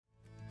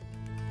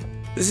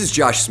This is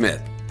Josh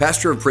Smith,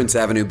 pastor of Prince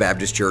Avenue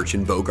Baptist Church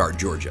in Bogart,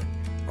 Georgia.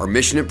 Our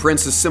mission at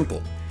Prince is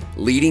simple,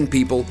 leading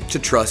people to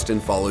trust and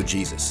follow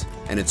Jesus.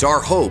 And it's our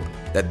hope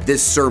that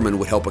this sermon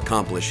would help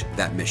accomplish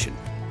that mission.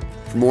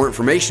 For more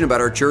information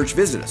about our church,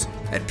 visit us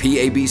at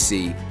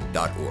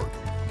pabc.org.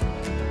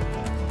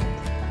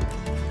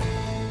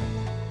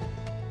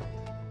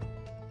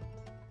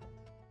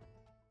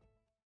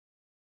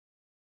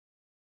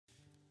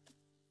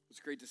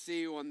 It's great to see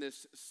you on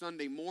this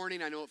Sunday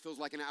morning. I know it feels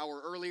like an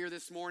hour earlier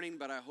this morning,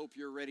 but I hope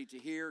you're ready to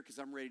hear because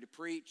I'm ready to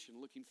preach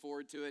and looking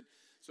forward to it.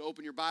 So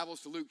open your Bibles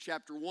to Luke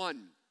chapter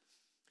 1.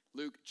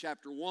 Luke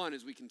chapter 1,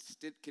 as we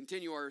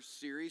continue our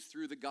series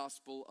through the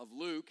Gospel of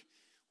Luke.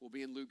 We'll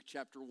be in Luke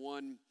chapter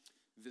 1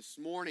 this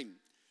morning.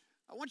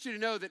 I want you to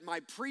know that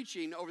my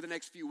preaching over the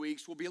next few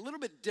weeks will be a little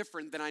bit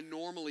different than I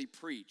normally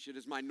preach. It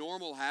is my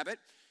normal habit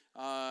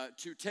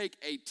to take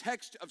a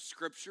text of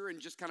Scripture and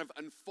just kind of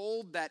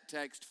unfold that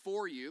text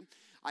for you.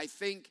 I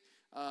think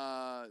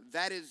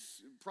that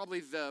is probably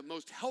the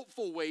most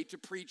helpful way to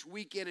preach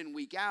week in and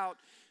week out.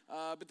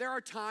 But there are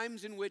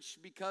times in which,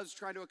 because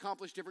trying to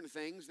accomplish different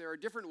things, there are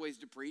different ways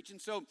to preach.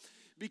 And so,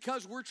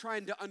 because we're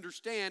trying to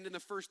understand in the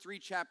first 3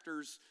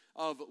 chapters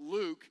of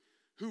Luke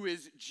who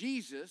is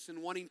Jesus and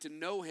wanting to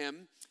know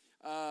him,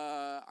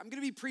 I'm going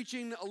to be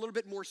preaching a little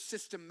bit more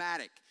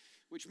systematic,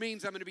 which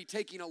means I'm going to be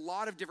taking a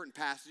lot of different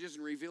passages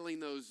and revealing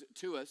those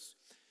to us.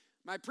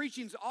 My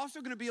preaching's also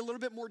going to be a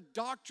little bit more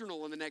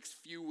doctrinal in the next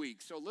few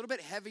weeks, so a little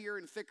bit heavier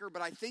and thicker,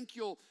 but I think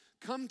you'll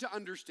come to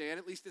understand,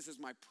 at least this is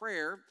my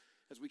prayer,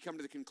 as we come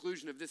to the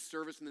conclusion of this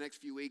service in the next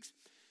few weeks,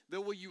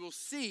 that what you will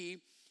see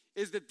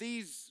is that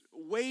these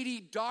weighty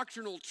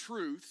doctrinal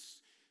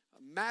truths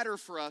matter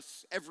for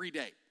us every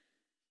day.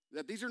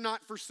 That these are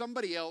not for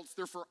somebody else,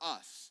 they're for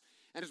us.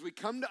 And as we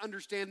come to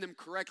understand them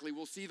correctly,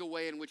 we'll see the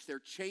way in which they're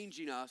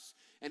changing us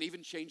and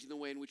even changing the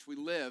way in which we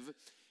live.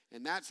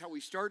 And that's how we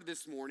started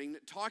this morning,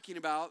 talking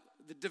about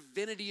the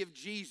divinity of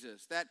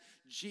Jesus, that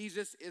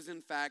Jesus is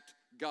in fact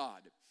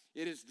God.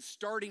 It is the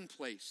starting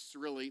place,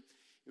 really,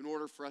 in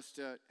order for us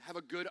to have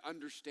a good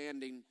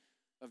understanding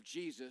of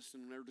Jesus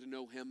and in order to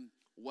know him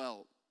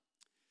well.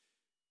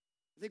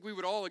 I think we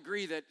would all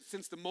agree that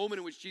since the moment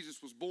in which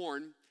Jesus was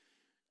born,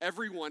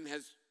 everyone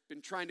has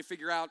been trying to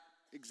figure out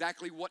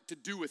exactly what to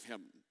do with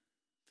him.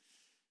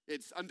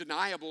 It's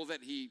undeniable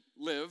that he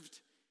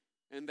lived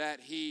and that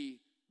he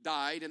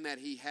died and that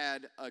he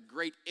had a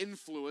great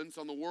influence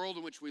on the world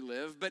in which we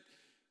live, but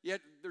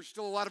yet there's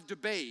still a lot of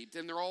debate,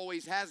 and there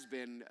always has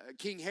been.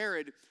 King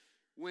Herod,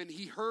 when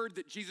he heard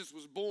that Jesus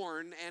was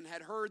born and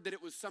had heard that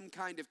it was some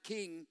kind of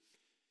king,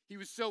 he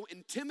was so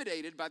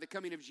intimidated by the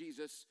coming of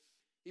Jesus,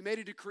 he made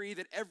a decree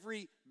that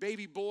every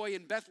baby boy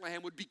in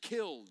Bethlehem would be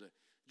killed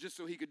just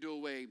so he could do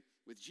away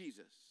with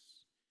Jesus.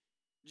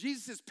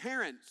 Jesus'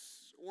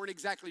 parents weren't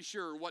exactly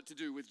sure what to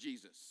do with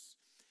Jesus.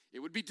 It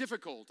would be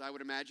difficult, I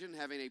would imagine,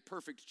 having a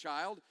perfect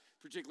child,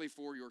 particularly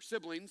for your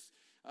siblings.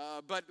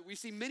 But we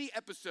see many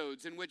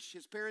episodes in which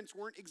his parents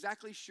weren't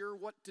exactly sure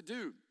what to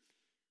do.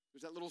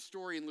 There's that little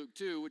story in Luke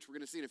 2, which we're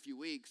going to see in a few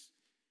weeks,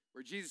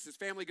 where Jesus'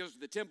 family goes to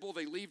the temple.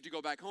 They leave to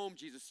go back home.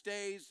 Jesus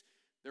stays.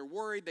 They're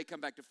worried. They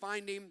come back to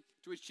find him,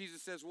 to which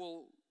Jesus says,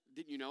 well,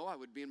 didn't you know I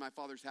would be in my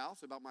Father's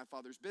house about my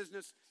Father's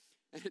business?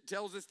 And it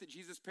tells us that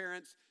Jesus'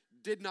 parents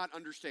did not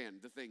understand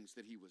the things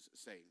that he was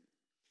saying.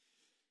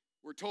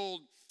 We're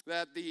told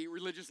that the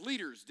religious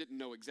leaders didn't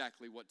know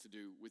exactly what to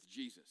do with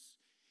Jesus.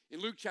 In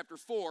Luke chapter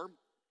 4,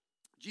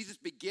 Jesus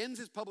begins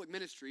his public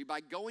ministry by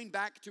going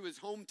back to his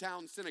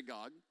hometown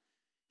synagogue.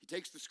 He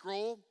takes the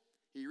scroll,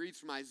 he reads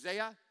from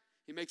Isaiah,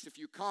 he makes a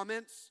few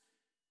comments.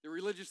 The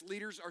religious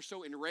leaders are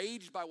so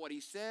enraged by what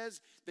he says,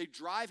 they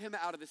drive him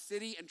out of the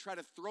city and try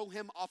to throw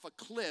him off a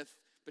cliff,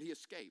 but he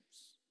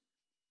escapes.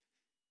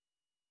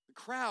 The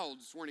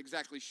crowds weren't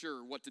exactly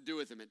sure what to do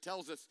with him. It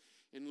tells us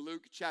in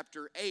Luke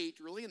chapter 8,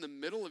 really in the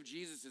middle of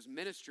Jesus'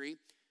 ministry,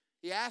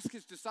 he asked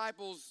his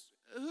disciples,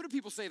 who do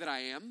people say that I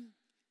am?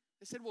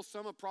 They said, well,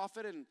 some a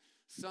prophet and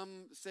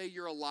some say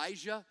you're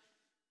Elijah.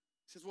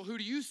 He says, well, who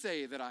do you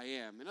say that I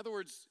am? In other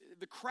words,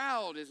 the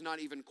crowd is not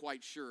even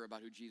quite sure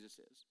about who Jesus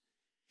is.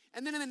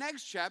 And then in the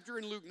next chapter,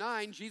 in Luke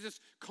 9, Jesus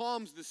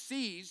calms the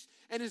seas,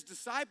 and his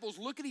disciples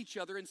look at each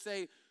other and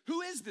say,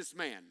 who is this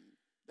man?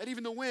 That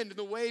even the wind and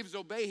the waves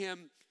obey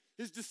him.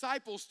 His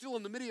disciples, still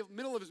in the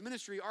middle of his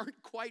ministry,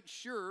 aren't quite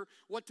sure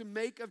what to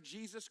make of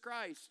Jesus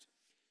Christ.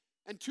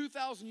 And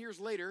 2,000 years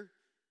later,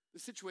 the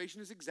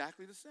situation is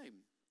exactly the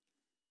same.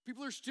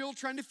 People are still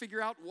trying to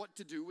figure out what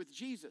to do with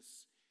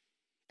Jesus.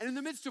 And in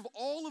the midst of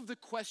all of the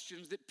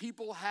questions that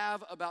people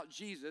have about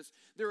Jesus,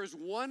 there is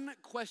one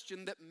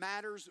question that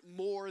matters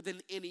more than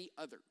any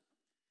other.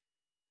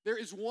 There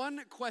is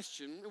one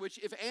question which,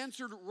 if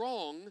answered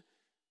wrong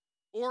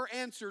or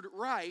answered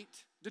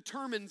right,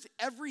 determines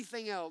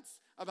everything else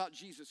about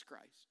Jesus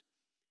Christ.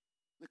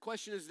 The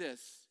question is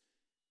this: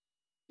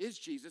 is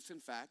Jesus, in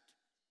fact,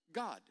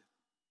 God?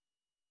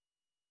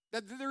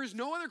 That there is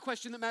no other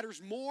question that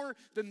matters more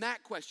than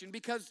that question,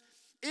 because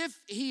if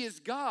he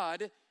is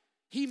God,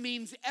 he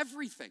means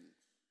everything.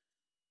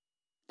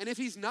 And if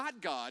he's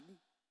not God,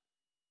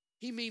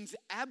 he means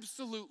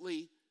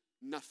absolutely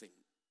nothing.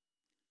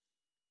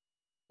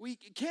 We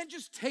can't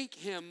just take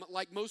him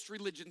like most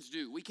religions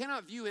do. We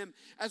cannot view him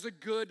as a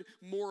good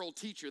moral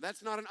teacher.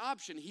 That's not an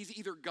option. He's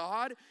either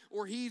God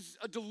or he's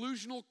a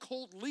delusional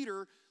cult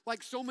leader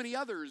like so many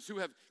others who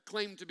have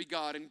claimed to be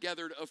God and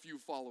gathered a few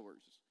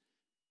followers.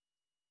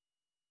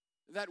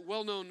 That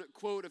well-known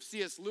quote of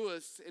C.S.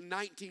 Lewis in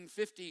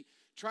 1950,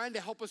 trying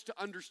to help us to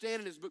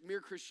understand in his book,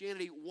 Mere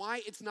Christianity,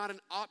 why it's not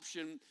an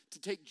option to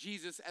take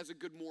Jesus as a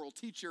good moral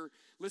teacher.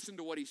 Listen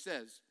to what he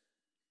says.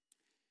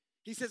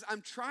 He says,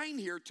 I'm trying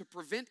here to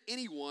prevent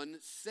anyone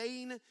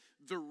saying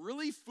the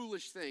really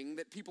foolish thing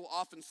that people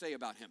often say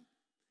about him.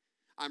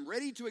 I'm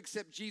ready to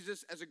accept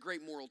Jesus as a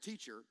great moral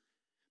teacher,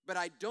 but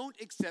I don't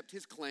accept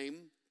his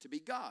claim to be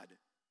God.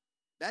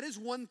 That is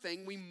one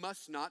thing we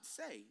must not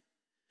say.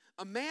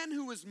 A man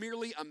who was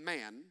merely a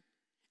man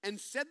and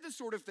said the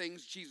sort of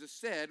things Jesus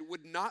said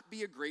would not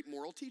be a great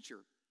moral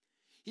teacher.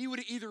 He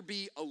would either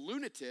be a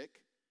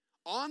lunatic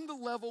on the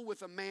level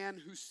with a man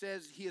who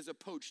says he is a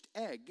poached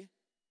egg,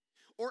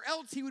 or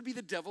else he would be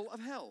the devil of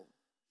hell.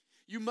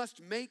 You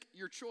must make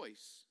your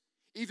choice.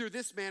 Either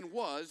this man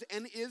was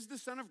and is the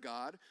Son of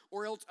God,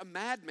 or else a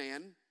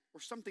madman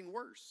or something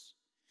worse.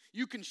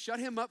 You can shut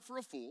him up for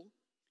a fool,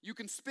 you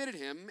can spit at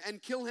him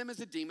and kill him as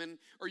a demon,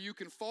 or you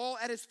can fall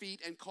at his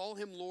feet and call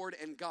him Lord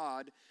and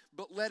God,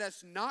 but let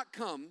us not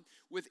come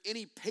with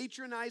any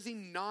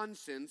patronizing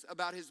nonsense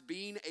about his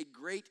being a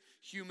great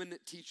human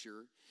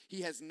teacher.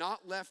 He has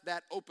not left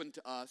that open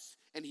to us,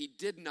 and he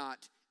did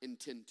not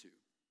intend to.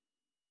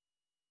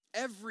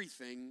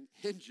 Everything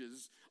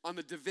hinges on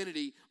the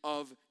divinity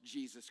of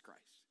Jesus Christ.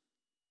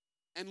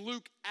 And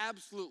Luke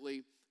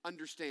absolutely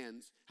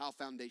understands how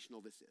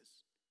foundational this is.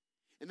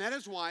 And that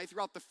is why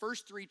throughout the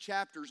first 3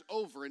 chapters,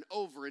 over and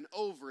over and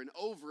over and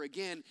over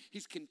again,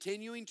 he's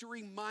continuing to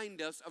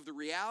remind us of the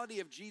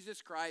reality of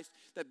Jesus Christ,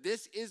 that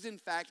this is in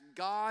fact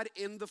God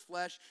in the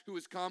flesh who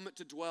has come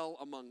to dwell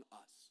among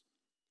us.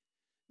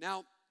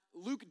 Now,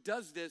 Luke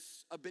does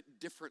this a bit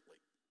differently,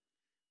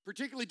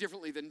 particularly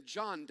differently than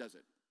John does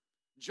it.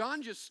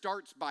 John just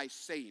starts by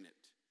saying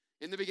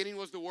it. In the beginning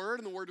was the Word,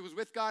 and the Word was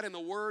with God, and the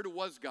Word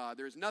was God.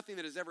 There is nothing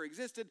that has ever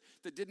existed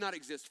that did not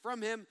exist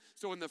from him.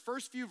 So in the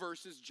first few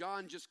verses,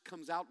 John just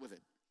comes out with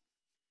it.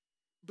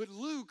 But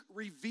Luke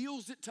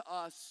reveals it to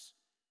us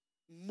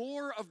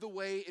more of the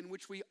way in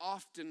which we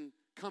often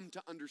come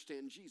to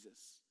understand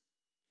Jesus.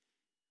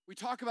 We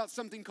talk about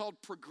something called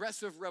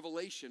progressive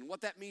revelation.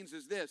 What that means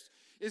is this,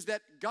 is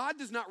that God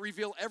does not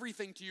reveal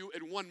everything to you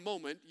in one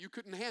moment. You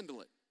couldn't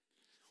handle it.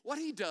 What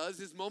he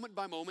does is moment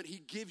by moment,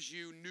 he gives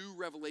you new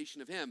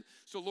revelation of him.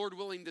 So Lord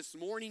willing, this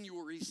morning you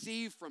will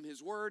receive from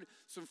his word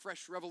some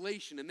fresh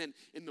revelation. And then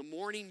in the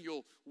morning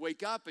you'll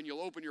wake up and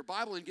you'll open your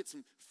Bible and get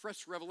some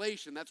fresh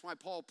revelation. That's why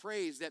Paul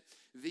prays that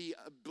the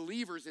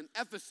believers in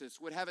Ephesus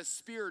would have a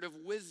spirit of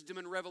wisdom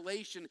and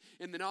revelation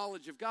in the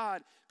knowledge of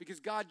God, because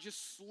God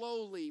just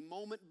slowly,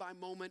 moment by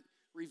moment,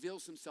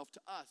 reveals himself to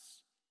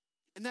us.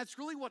 And that's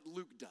really what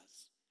Luke does.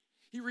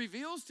 He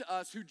reveals to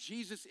us who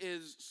Jesus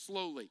is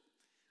slowly,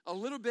 a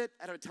little bit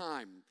at a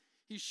time.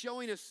 He's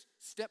showing us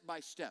step by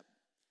step,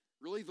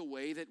 really the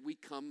way that we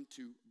come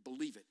to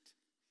believe it.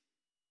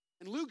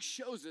 And Luke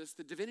shows us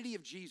the divinity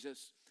of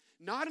Jesus,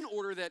 not in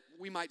order that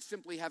we might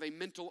simply have a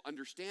mental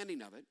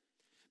understanding of it,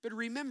 but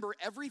remember,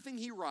 everything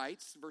he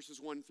writes, verses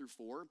 1 through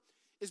 4,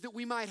 is that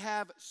we might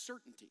have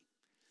certainty,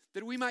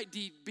 that we might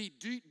be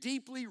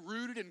deeply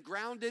rooted and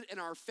grounded in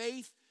our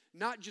faith,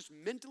 not just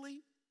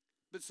mentally,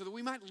 but so that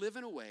we might live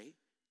in a way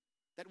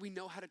that we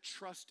know how to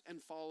trust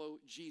and follow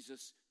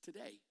Jesus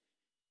today.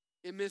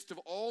 In the midst of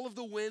all of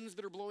the winds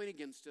that are blowing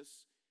against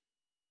us,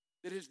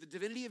 that is the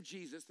divinity of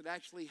Jesus that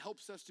actually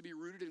helps us to be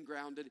rooted and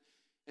grounded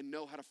and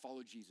know how to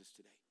follow Jesus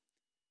today.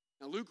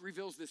 Now, Luke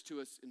reveals this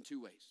to us in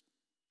 2 ways.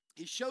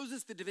 He shows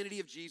us the divinity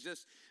of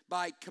Jesus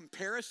by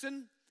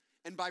comparison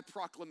and by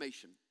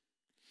proclamation.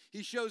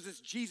 He shows us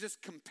Jesus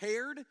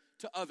compared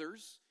to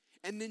others,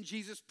 and then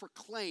Jesus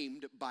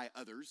proclaimed by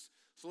others.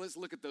 So let's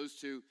look at those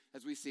two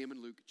as we see them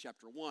in Luke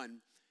chapter 1.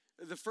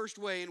 The first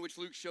way in which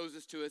Luke shows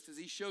this to us is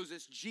he shows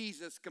us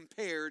Jesus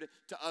compared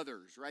to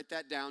others. Write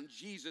that down,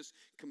 Jesus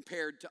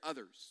compared to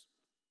others.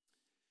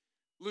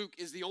 Luke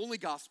is the only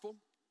gospel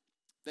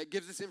that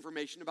gives us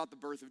information about the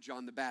birth of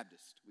John the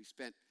Baptist. We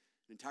spent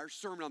an entire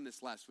sermon on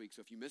this last week,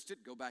 so if you missed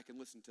it, go back and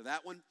listen to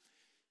that one.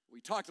 We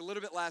talked a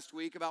little bit last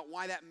week about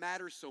why that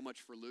matters so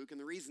much for Luke, and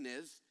the reason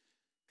is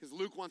because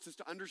Luke wants us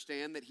to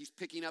understand that he's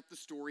picking up the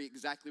story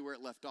exactly where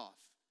it left off.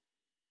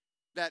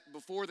 That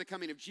before the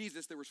coming of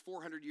Jesus, there was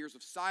 400 years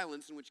of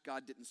silence in which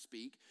God didn't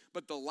speak.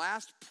 But the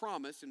last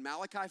promise in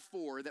Malachi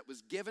 4 that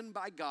was given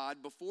by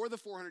God before the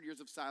 400 years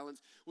of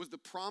silence was the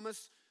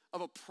promise of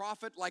a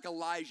prophet like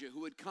Elijah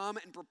who would come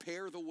and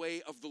prepare the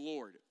way of the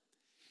Lord.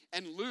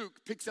 And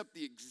Luke picks up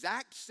the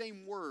exact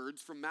same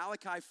words from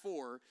Malachi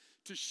 4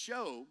 to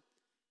show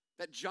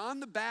that John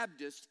the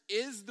Baptist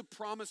is the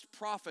promised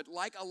prophet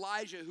like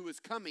Elijah who is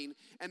coming.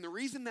 And the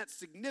reason that's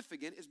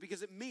significant is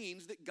because it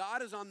means that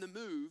God is on the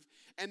move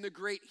and the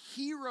great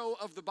hero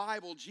of the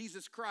Bible,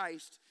 Jesus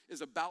Christ,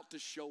 is about to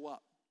show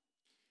up.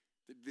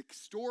 The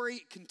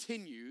story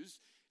continues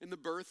in the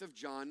birth of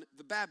John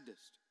the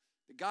Baptist.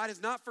 That God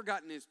has not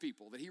forgotten his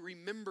people, that he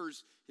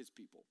remembers his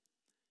people.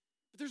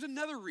 But there's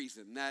another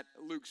reason that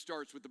Luke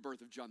starts with the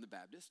birth of John the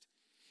Baptist.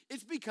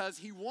 It's because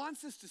he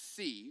wants us to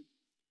see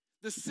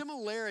the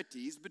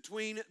similarities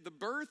between the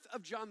birth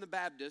of John the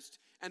Baptist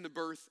and the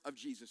birth of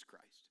Jesus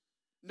Christ.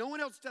 No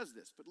one else does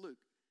this but Luke.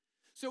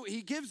 So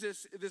he gives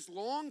us this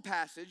long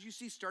passage, you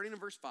see starting in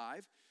verse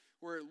 5,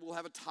 where we'll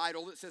have a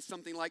title that says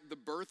something like the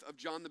birth of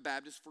John the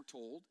Baptist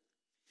foretold.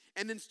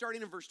 And then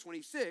starting in verse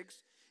 26,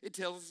 it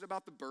tells us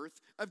about the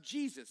birth of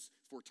Jesus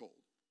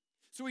foretold.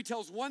 So he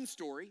tells one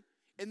story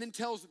and then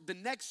tells the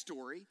next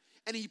story,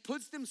 and he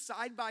puts them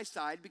side by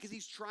side because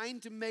he's trying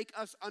to make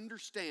us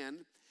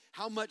understand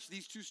how much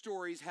these two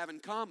stories have in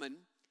common,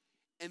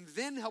 and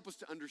then help us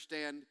to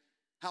understand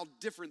how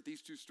different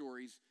these two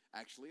stories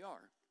actually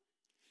are.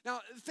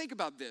 Now, think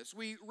about this.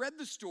 We read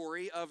the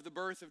story of the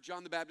birth of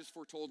John the Baptist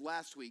foretold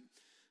last week.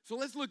 So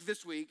let's look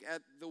this week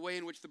at the way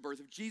in which the birth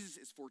of Jesus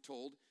is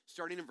foretold,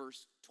 starting in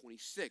verse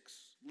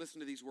 26. Listen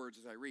to these words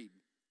as I read.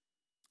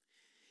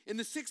 In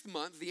the 6th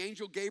month, the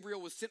angel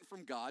Gabriel was sent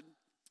from God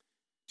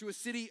to a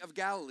city of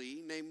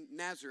Galilee named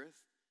Nazareth,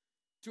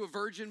 to a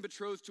virgin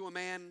betrothed to a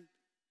man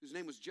whose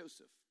name was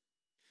Joseph,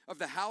 of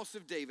the house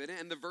of David,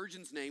 and the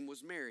virgin's name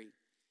was Mary.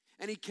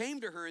 And he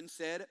came to her and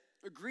said,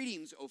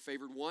 "Greetings, O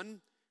favored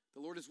one,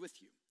 the Lord is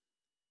with you."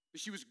 But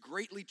she was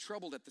greatly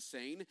troubled at the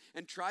saying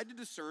and tried to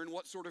discern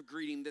what sort of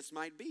greeting this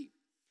might be.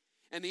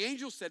 And the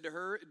angel said to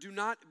her, "Do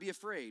not be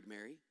afraid,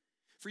 Mary,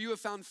 for you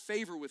have found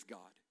favor with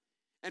God.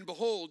 And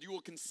behold, you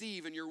will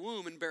conceive in your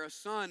womb and bear a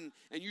son,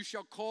 and you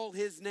shall call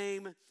his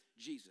name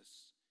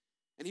Jesus.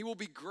 And he will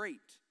be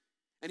great,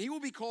 and he will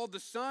be called the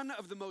Son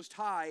of the Most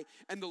High,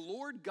 and the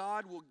Lord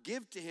God will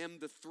give to him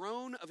the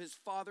throne of his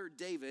father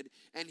David,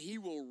 and he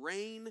will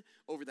reign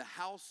over the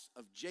house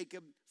of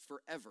Jacob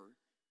forever.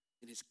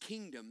 In his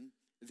kingdom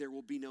there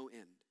will be no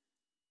end."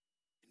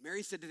 And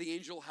Mary said to the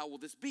angel, "How will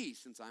this be,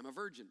 since I am a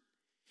virgin?"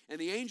 And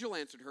the angel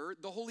answered her,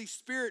 "The Holy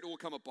Spirit will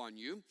come upon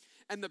you,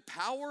 and the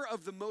power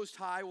of the Most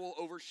High will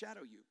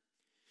overshadow you.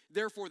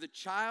 Therefore the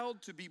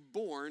child to be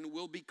born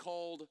will be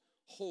called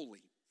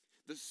Holy,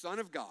 the Son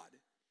of God.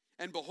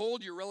 And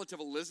behold, your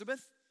relative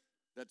Elizabeth,"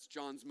 that's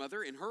John's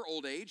mother, "in her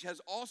old age has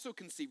also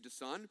conceived a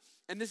son,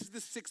 and this is the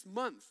 6th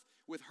month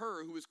with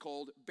her who is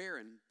called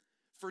barren.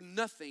 For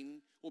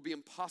nothing will be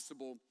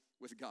impossible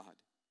with God."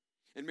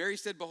 And Mary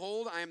said,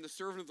 "Behold, I am the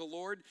servant of the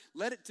Lord.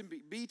 Let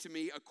it be to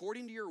me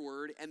according to your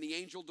word." And the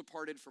angel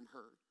departed from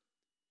her.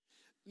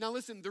 Now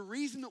listen, the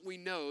reason that we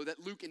know that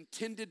Luke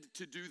intended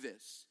to do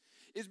this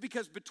is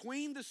because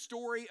between the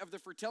story of the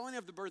foretelling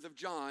of the birth of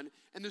John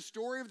and the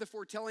story of the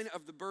foretelling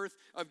of the birth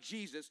of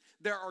Jesus,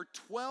 there are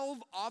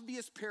 12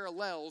 obvious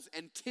parallels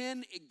and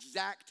 10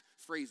 exact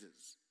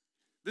phrases.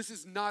 This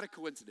is not a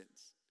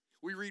coincidence.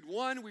 We read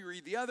one, we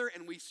read the other,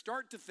 and we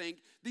start to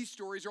think these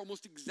stories are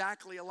almost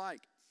exactly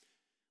alike.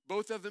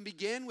 Both of them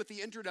begin with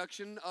the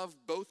introduction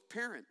of both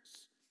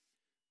parents.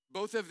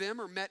 Both of them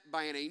are met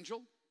by an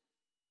angel.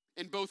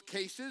 In both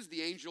cases,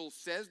 the angel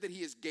says that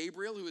he is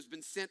Gabriel, who has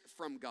been sent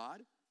from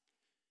God.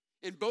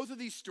 In both of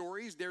these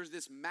stories, there's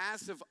this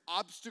massive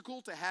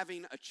obstacle to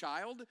having a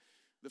child.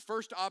 The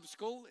first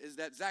obstacle is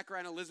that Zachariah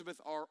and Elizabeth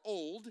are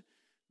old.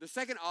 The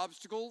second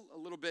obstacle, a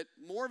little bit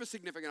more of a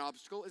significant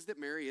obstacle, is that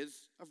Mary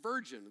is a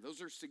virgin.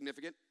 Those are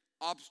significant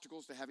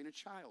obstacles to having a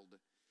child.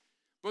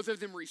 Both of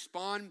them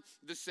respond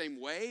the same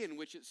way, in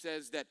which it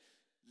says that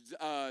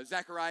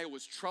Zachariah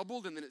was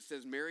troubled, and then it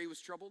says Mary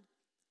was troubled.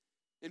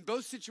 In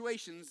both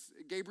situations,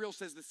 Gabriel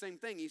says the same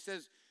thing. He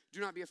says, "Do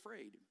not be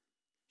afraid."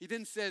 He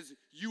then says,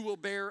 "You will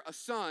bear a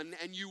son,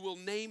 and you will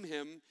name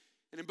him."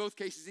 And in both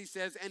cases, he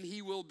says, "And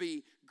he will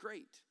be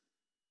great."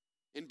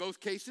 In both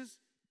cases,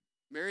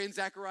 Mary and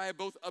Zachariah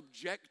both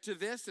object to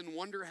this and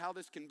wonder how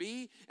this can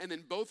be. And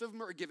then both of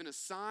them are given a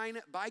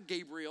sign by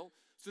Gabriel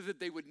so that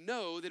they would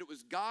know that it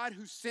was God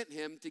who sent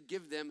him to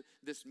give them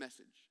this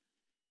message.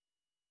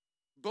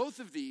 Both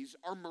of these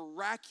are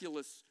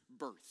miraculous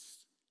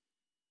births.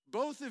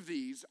 Both of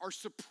these are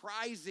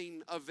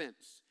surprising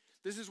events.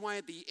 This is why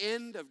at the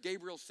end of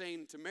Gabriel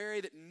saying to Mary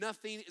that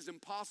nothing is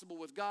impossible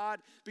with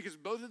God, because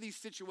both of these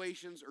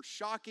situations are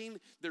shocking,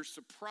 they're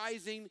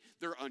surprising,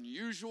 they're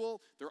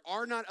unusual. There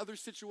are not other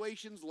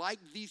situations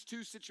like these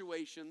two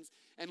situations,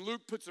 and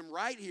Luke puts them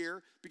right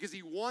here because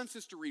he wants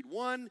us to read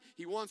one,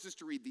 he wants us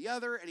to read the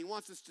other, and he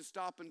wants us to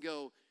stop and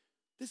go,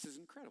 this is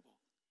incredible.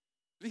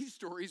 These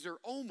stories are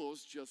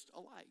almost just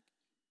alike.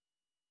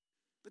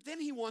 But then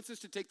he wants us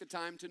to take the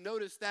time to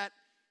notice that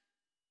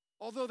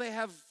although they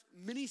have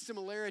many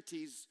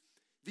similarities,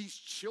 these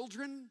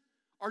children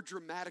are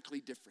dramatically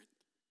different.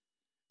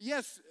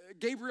 Yes,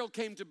 Gabriel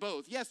came to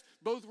both. Yes,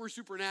 both were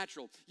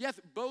supernatural. Yes,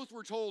 both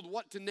were told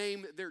what to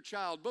name their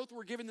child. Both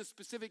were given the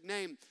specific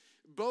name.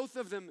 Both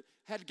of them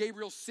had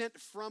Gabriel sent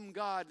from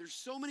God. There's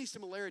so many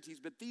similarities,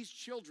 but these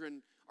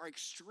children are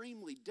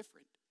extremely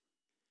different.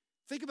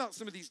 Think about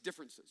some of these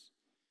differences.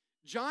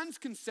 John's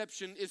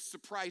conception is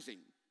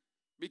surprising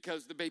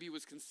because the baby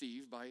was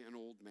conceived by an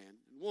old man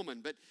and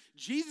woman. But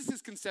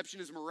Jesus' conception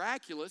is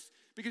miraculous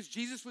because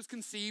Jesus was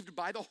conceived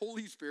by the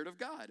Holy Spirit of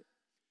God.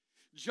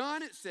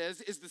 John, it says,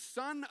 is the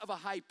son of a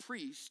high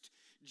priest.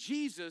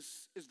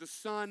 Jesus is the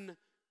Son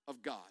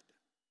of God.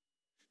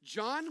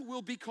 John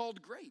will be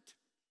called great.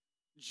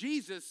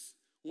 Jesus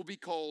will be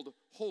called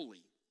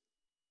holy.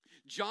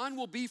 John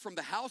will be from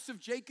the house of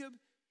Jacob.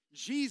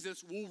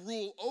 Jesus will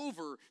rule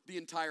over the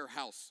entire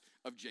house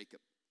of Jacob.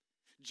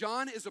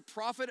 John is a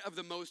prophet of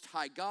the Most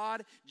High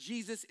God.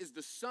 Jesus is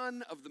the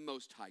Son of the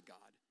Most High God.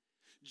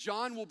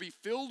 John will be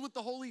filled with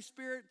the Holy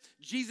Spirit.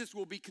 Jesus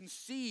will be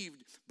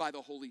conceived by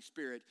the Holy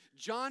Spirit.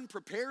 John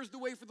prepares the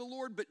way for the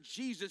Lord, but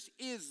Jesus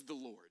is the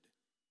Lord.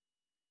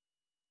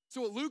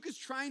 So what Luke is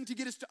trying to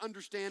get us to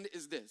understand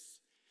is this,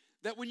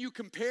 that when you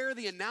compare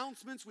the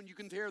announcements, when you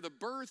compare the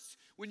births,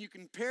 when you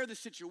compare the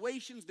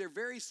situations, they're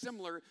very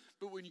similar,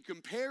 but when you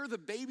compare the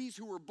babies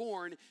who were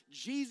born,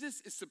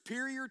 Jesus is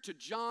superior to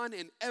John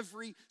in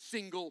every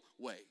single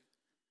way.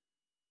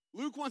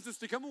 Luke wants us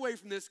to come away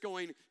from this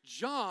going,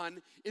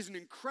 John is an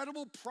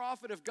incredible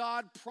prophet of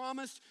God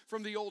promised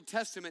from the Old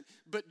Testament,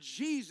 but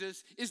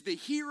Jesus is the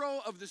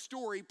hero of the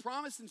story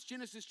promised in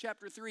Genesis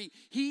chapter 3.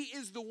 He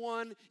is the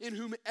one in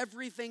whom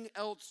everything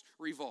else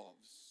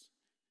revolves.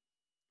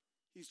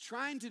 He's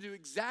trying to do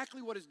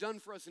exactly what is done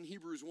for us in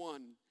Hebrews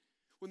 1.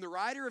 When the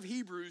writer of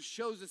Hebrews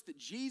shows us that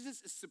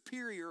Jesus is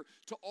superior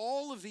to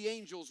all of the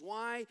angels.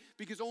 Why?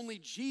 Because only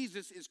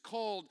Jesus is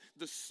called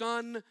the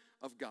Son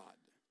of God.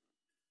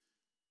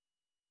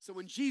 So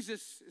when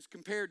Jesus is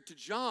compared to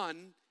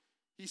John,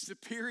 he's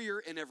superior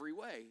in every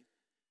way.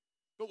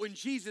 But when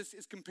Jesus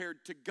is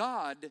compared to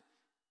God,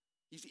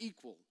 he's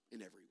equal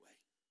in every way.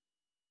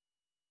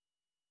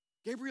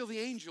 Gabriel the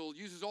angel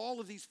uses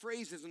all of these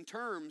phrases and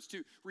terms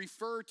to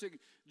refer to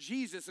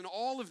Jesus, and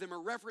all of them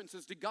are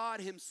references to God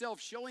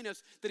himself, showing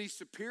us that he's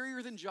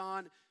superior than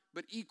John,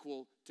 but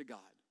equal to God.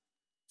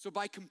 So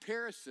by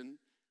comparison,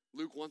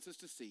 Luke wants us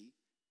to see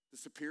the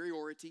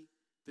superiority,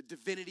 the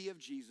divinity of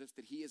Jesus,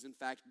 that he is in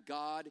fact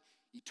God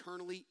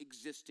eternally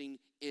existing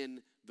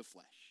in the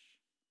flesh.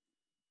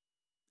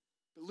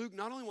 But Luke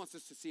not only wants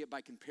us to see it by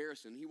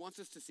comparison, he wants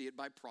us to see it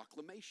by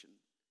proclamation.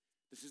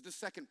 This is the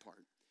second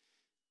part.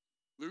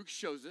 Luke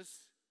shows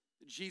us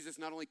that Jesus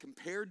not only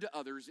compared to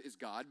others is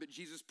God, but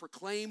Jesus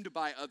proclaimed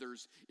by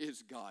others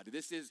is God.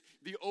 This is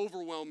the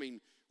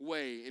overwhelming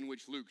way in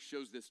which Luke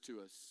shows this to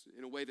us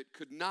in a way that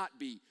could not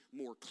be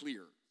more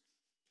clear.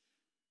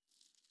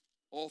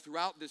 All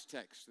throughout this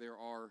text, there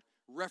are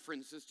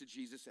references to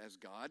Jesus as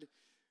God.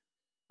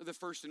 The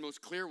first and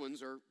most clear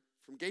ones are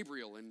from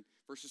Gabriel in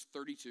verses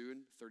 32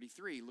 and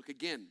 33. Look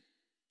again.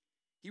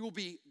 He will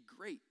be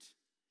great,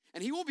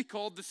 and he will be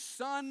called the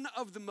Son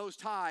of the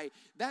Most High.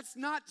 That's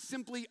not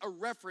simply a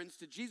reference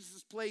to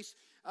Jesus' place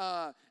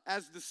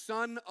as the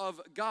Son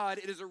of God.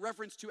 It is a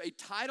reference to a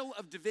title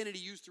of divinity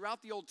used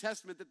throughout the Old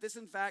Testament, that this,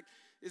 in fact,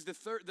 is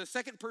the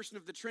second person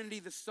of the Trinity,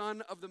 the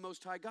Son of the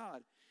Most High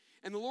God.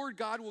 And the Lord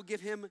God will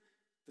give him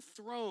the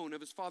throne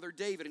of his father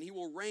David, and he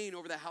will reign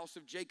over the house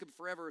of Jacob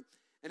forever.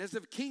 And as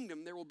of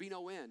kingdom, there will be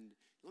no end.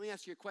 Let me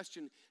ask you a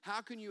question. How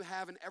can you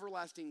have an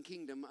everlasting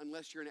kingdom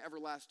unless you're an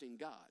everlasting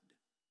God?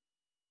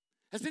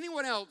 Has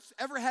anyone else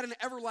ever had an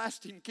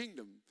everlasting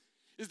kingdom?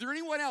 Is there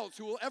anyone else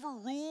who will ever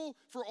rule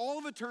for all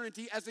of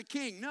eternity as a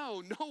king?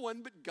 No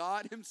one but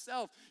God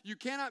himself. You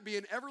cannot be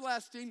an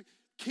everlasting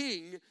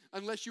king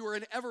unless you are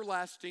an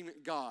everlasting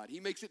God. He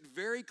makes it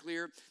very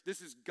clear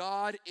this is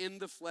God in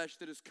the flesh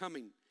that is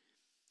coming.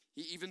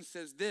 He even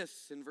says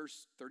this in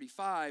verse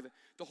 35,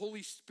 the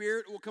Holy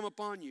Spirit will come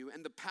upon you,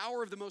 and the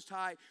power of the Most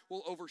High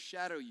will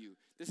overshadow you.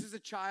 This is a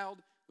child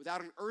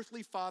without an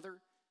earthly father,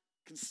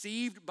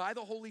 conceived by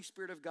the Holy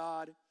Spirit of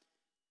God,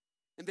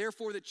 and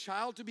therefore the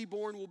child to be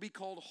born will be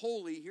called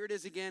holy. Here it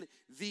is again,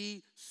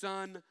 the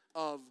Son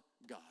of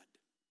God.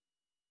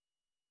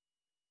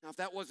 Now, if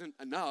that wasn't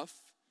enough,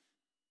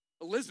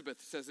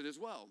 Elizabeth says it as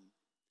well.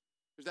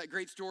 There's that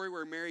great story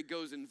where Mary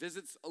goes and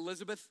visits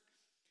Elizabeth.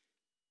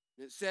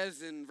 It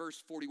says in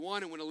verse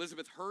 41, and when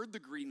Elizabeth heard the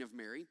greeting of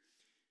Mary,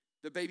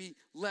 the baby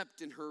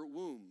leapt in her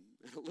womb,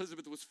 and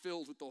Elizabeth was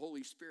filled with the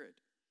Holy Spirit.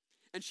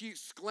 And she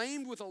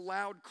exclaimed with a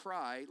loud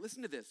cry,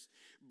 listen to this,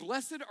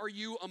 blessed are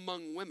you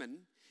among women,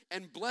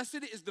 and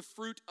blessed is the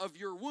fruit of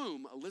your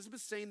womb.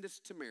 Elizabeth saying this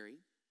to Mary.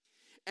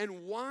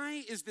 And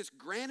why is this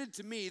granted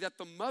to me that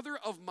the mother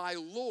of my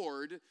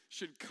Lord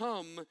should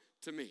come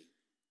to me?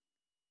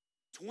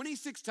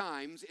 26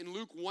 times in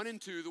Luke 1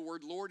 and 2, the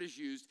word Lord is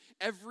used.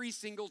 Every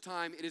single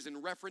time it is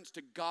in reference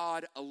to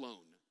God alone.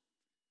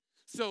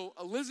 So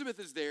Elizabeth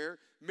is there.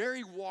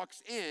 Mary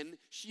walks in.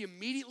 She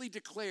immediately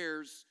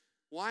declares,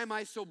 why am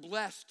I so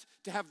blessed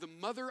to have the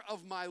mother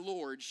of my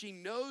Lord? She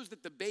knows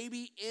that the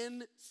baby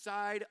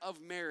inside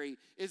of Mary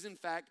is in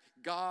fact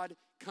God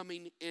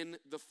coming in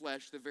the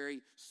flesh, the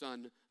very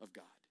Son of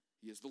God.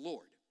 He is the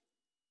Lord.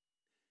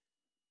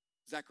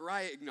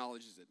 Zechariah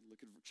acknowledges it.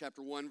 Look at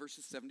chapter 1,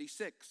 verses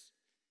 76.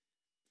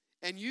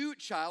 And you,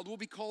 child, will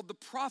be called the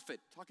prophet,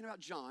 talking about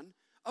John,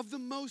 of the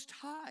Most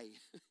High.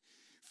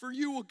 For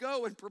you will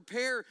go and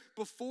prepare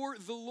before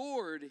the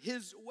Lord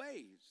his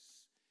ways.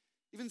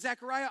 Even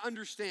Zechariah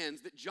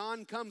understands that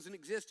John comes and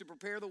exists to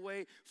prepare the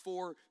way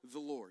for the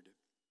Lord.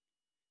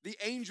 The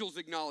angels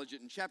acknowledge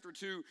it in chapter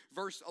 2,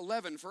 verse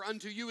 11. For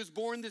unto you is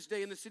born this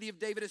day in the city of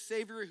David a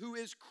Savior, who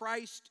is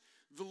Christ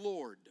the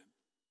Lord.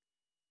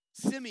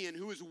 Simeon,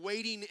 who was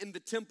waiting in the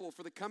temple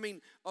for the coming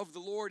of the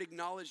Lord,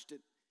 acknowledged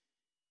it.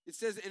 It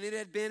says, and it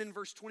had been in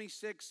verse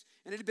 26,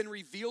 and it had been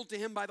revealed to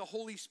him by the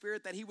Holy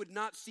Spirit that he would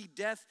not see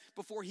death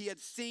before he had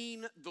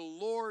seen the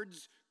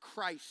Lord's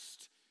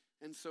Christ.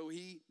 And so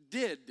he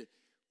did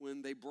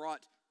when they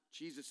brought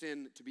Jesus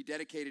in to be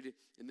dedicated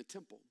in the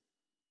temple.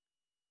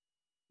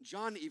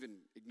 John even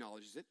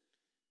acknowledges it.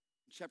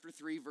 In chapter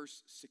 3,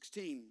 verse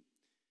 16.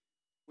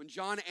 When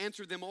John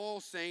answered them all,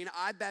 saying,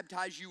 I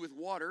baptize you with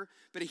water,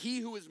 but he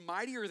who is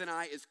mightier than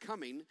I is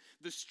coming,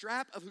 the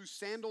strap of whose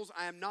sandals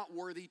I am not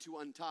worthy to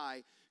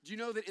untie. Do you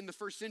know that in the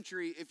first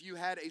century, if you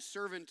had a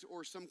servant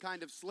or some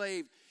kind of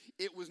slave,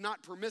 it was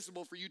not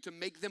permissible for you to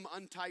make them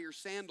untie your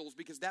sandals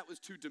because that was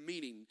too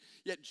demeaning.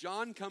 Yet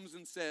John comes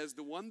and says,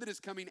 the one that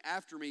is coming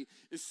after me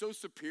is so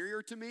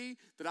superior to me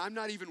that I'm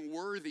not even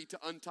worthy to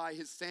untie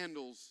his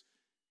sandals.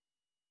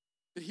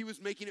 That he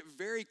was making it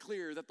very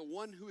clear that the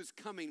one who is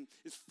coming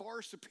is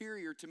far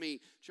superior to me.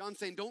 John's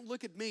saying, don't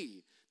look at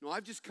me. No,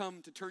 I've just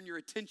come to turn your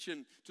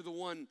attention to the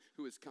one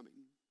who is coming.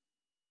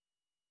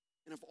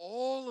 And if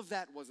all of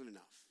that wasn't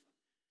enough,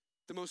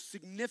 the most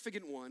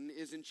significant one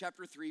is in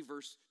chapter 3,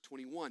 verse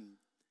 21.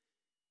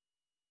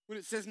 When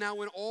it says, now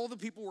when all the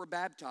people were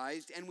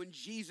baptized, and when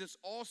Jesus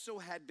also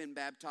had been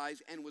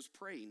baptized and was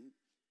praying,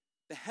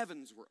 the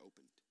heavens were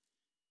opened.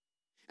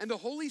 And the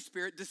Holy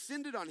Spirit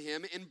descended on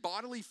him in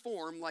bodily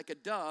form like a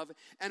dove,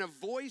 and a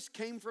voice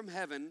came from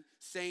heaven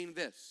saying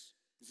this.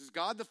 This is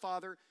God the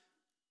Father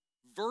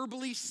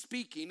verbally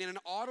speaking in an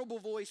audible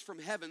voice from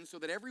heaven so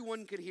that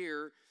everyone could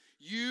hear,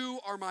 you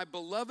are my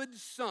beloved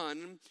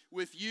Son,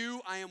 with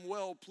you I am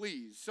well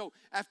pleased. So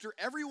after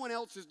everyone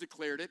else has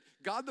declared it,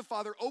 God the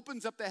Father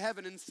opens up the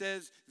heaven and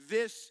says,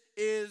 this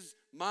is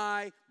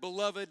my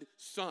beloved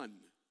Son.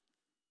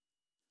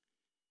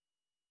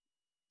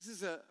 This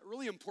is a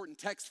really important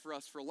text for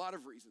us for a lot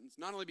of reasons.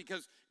 Not only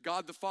because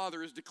God the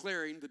Father is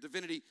declaring the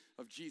divinity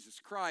of Jesus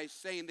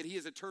Christ, saying that he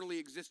has eternally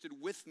existed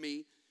with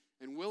me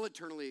and will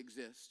eternally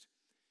exist.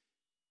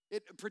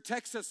 It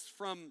protects us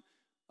from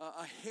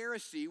a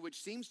heresy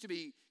which seems to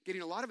be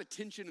getting a lot of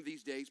attention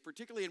these days,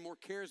 particularly in more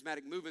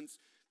charismatic movements,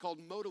 called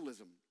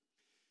modalism.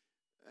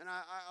 And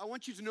I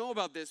want you to know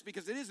about this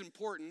because it is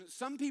important.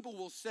 Some people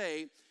will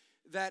say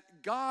that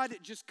God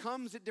just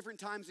comes at different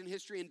times in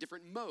history in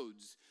different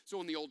modes. So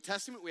in the Old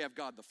Testament, we have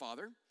God the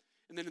Father.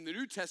 And then in the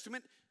New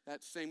Testament,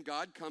 that same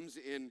God comes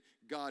in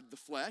God the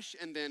flesh.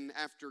 And then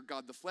after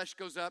God the flesh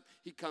goes up,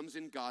 he comes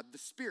in God the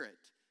Spirit.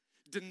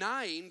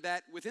 Denying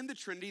that within the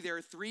Trinity, there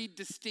are three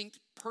distinct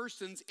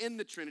persons in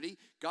the Trinity.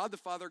 God the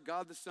Father,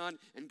 God the Son,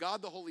 and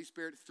God the Holy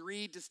Spirit.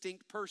 Three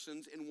distinct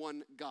persons in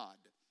one God.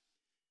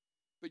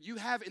 But you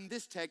have in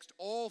this text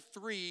all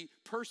three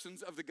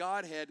persons of the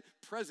Godhead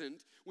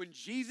present. When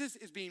Jesus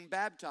is being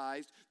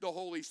baptized, the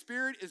Holy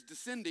Spirit is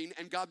descending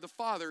and God the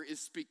Father is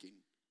speaking.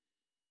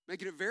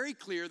 Making it very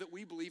clear that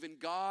we believe in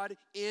God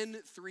in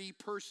three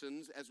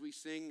persons as we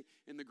sing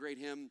in the great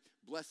hymn,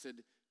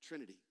 Blessed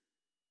Trinity.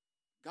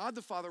 God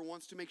the Father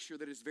wants to make sure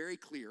that it's very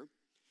clear,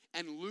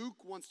 and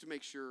Luke wants to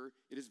make sure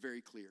it is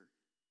very clear.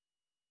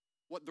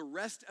 What the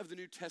rest of the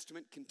New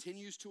Testament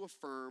continues to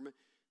affirm,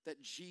 that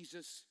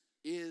Jesus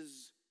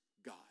is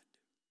God.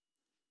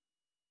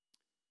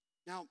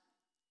 Now,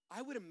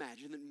 I would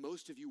imagine that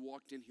most of you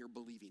walked in here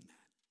believing that.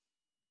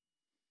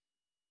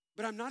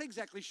 But I'm not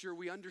exactly sure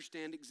we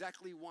understand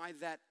exactly why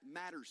that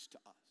matters to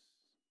us.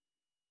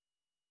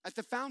 At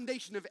the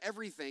foundation of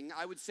everything,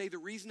 I would say the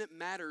reason it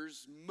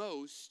matters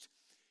most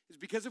is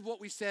because of what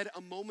we said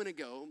a moment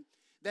ago,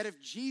 that if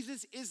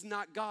Jesus is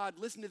not God,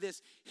 listen to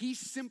this, he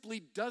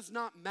simply does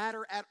not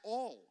matter at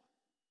all.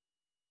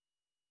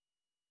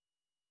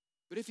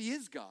 But if he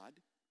is God,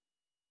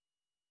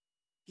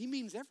 he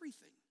means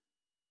everything.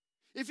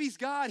 If he's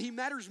God, he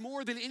matters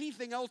more than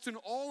anything else in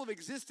all of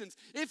existence.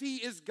 If he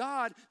is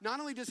God, not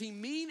only does he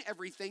mean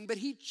everything, but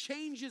he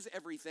changes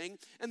everything.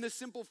 And the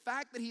simple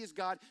fact that he is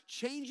God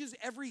changes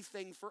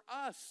everything for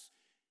us.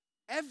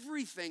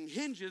 Everything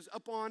hinges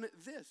upon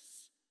this.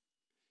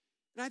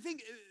 And I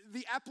think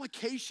the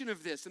application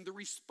of this and the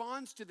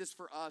response to this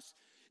for us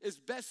is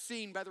best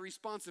seen by the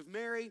response of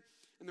Mary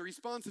and the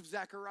response of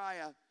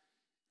Zechariah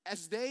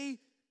as they,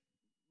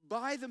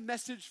 by the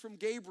message from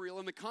Gabriel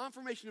and the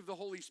confirmation of the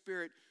Holy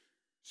Spirit,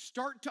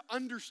 start to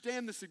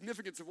understand the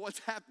significance of what's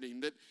happening,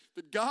 that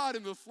God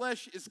in the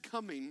flesh is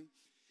coming,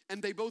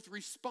 and they both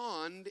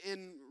respond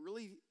in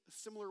really a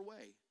similar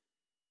way.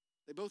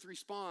 They both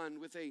respond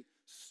with a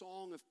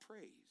song of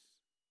praise.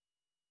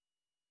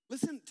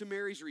 Listen to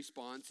Mary's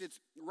response. It's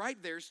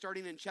right there,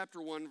 starting in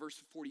chapter 1,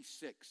 verse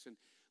 46. And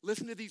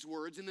listen to these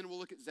words, and then we'll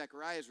look at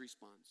Zechariah's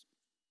response.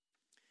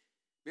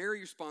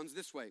 Mary responds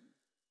this way: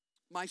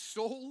 my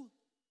soul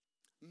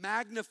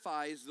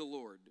magnifies the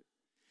Lord,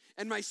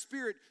 and my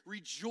spirit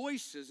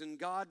rejoices in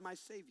God my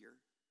Savior.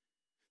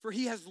 For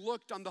he has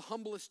looked on the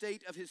humble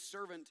estate of his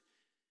servant.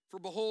 For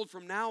behold,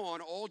 from now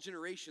on all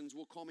generations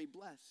will call me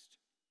blessed.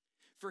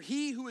 For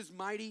he who is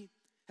mighty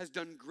has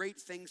done great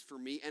things for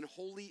me, and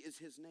holy is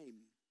his name.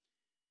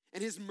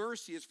 And his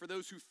mercy is for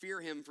those who fear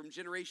him from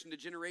generation to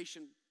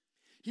generation.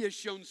 He has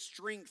shown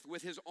strength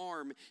with his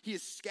arm. He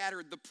has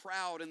scattered the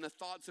proud in the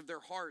thoughts of their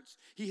hearts.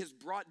 He has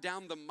brought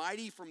down the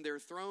mighty from their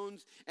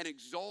thrones and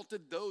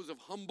exalted those of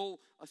humble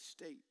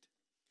estate.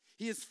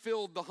 He has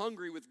filled the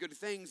hungry with good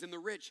things, and the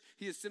rich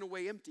he has sent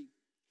away empty.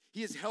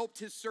 He has helped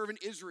his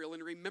servant Israel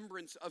in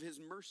remembrance of his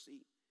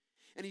mercy.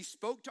 And he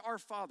spoke to our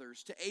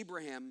fathers, to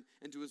Abraham,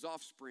 and to his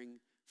offspring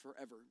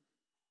forever.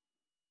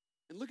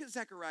 And look at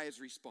Zechariah's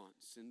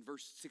response in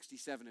verse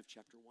 67 of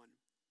chapter 1.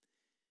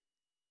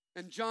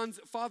 And John's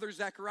father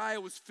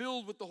Zechariah was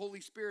filled with the Holy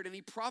Spirit, and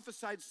he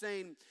prophesied,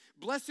 saying,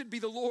 Blessed be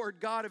the Lord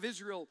God of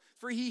Israel,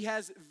 for he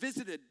has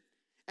visited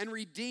and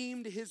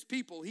redeemed his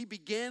people. He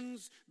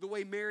begins the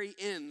way Mary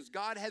ends.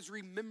 God has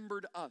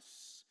remembered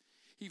us.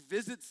 He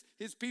visits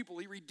his people.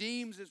 He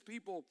redeems his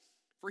people,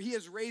 for he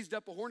has raised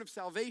up a horn of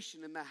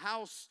salvation in the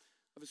house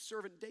of his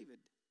servant David.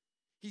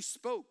 He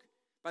spoke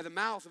by the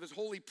mouth of his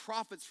holy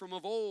prophets from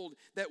of old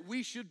that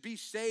we should be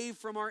saved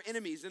from our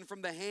enemies and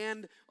from the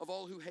hand of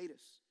all who hate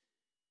us,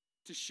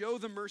 to show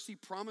the mercy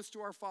promised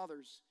to our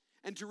fathers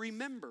and to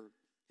remember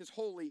his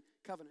holy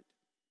covenant,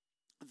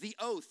 the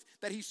oath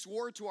that he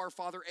swore to our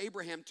father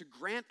Abraham to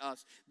grant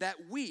us that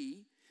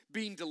we,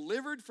 being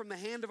delivered from the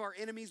hand of our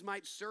enemies,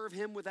 might serve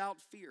him without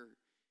fear,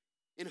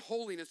 in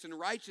holiness and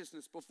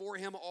righteousness before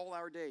him all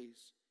our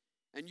days.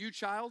 And you,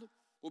 child,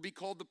 will be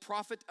called the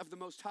prophet of the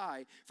Most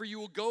High, for you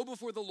will go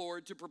before the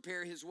Lord to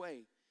prepare his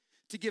way,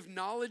 to give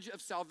knowledge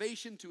of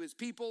salvation to his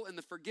people and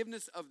the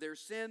forgiveness of their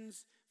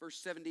sins. Verse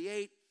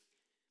 78,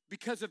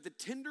 because of the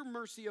tender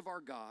mercy of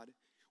our God,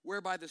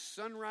 whereby the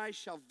sunrise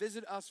shall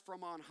visit us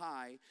from on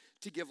high,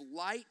 to give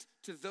light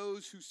to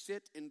those who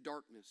sit in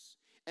darkness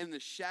and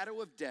the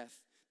shadow of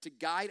death, to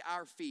guide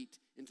our feet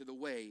into the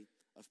way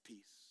of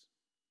peace.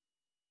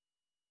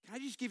 Can I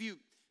just give you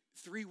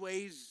 3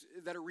 ways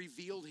that are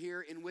revealed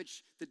here in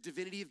which the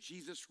divinity of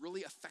Jesus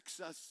really affects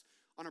us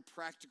on a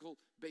practical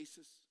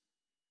basis?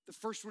 The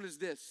first one is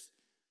this,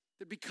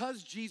 that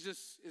because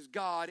Jesus is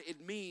God,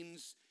 it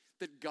means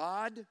that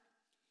God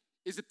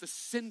is at the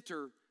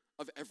center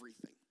of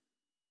everything.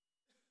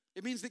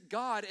 It means that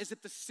God is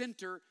at the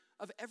center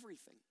of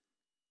everything.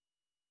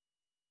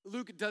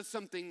 Luke does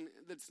something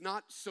that's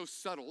not so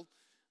subtle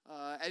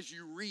as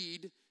you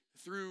read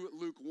through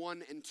Luke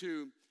 1 and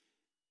 2,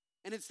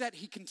 and it's that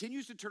he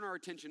continues to turn our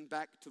attention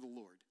back to the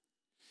Lord.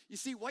 You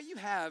see, what you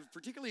have,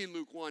 particularly in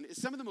Luke 1,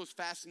 is some of the most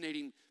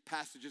fascinating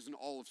passages in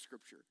all of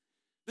Scripture.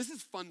 This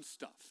is fun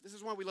stuff. This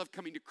is why we love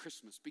coming to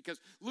Christmas, because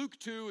Luke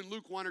 2 and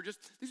Luke 1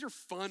 these are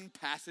fun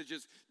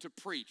passages to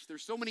preach.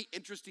 There's so many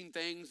interesting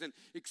things and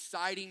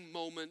exciting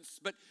moments,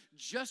 but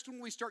just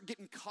when we start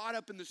getting caught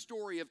up in the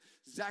story of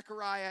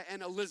Zechariah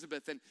and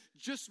Elizabeth, and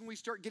just when we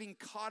start getting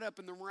caught up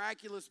in the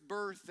miraculous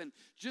birth, and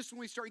just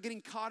when we start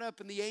getting caught up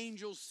in the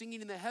angels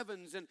singing in the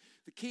heavens, and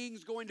the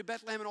kings going to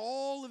Bethlehem, and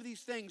all of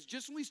these things,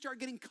 just when we start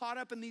getting caught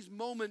up in these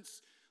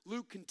moments,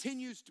 Luke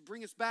continues to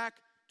bring us back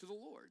to the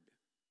Lord.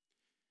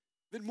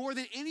 That more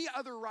than any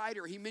other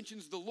writer, he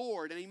mentions the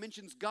Lord and he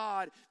mentions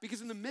God,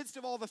 because in the midst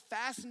of all the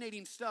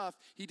fascinating stuff,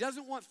 he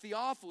doesn't want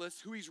Theophilus,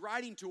 who he's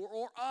writing to,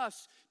 or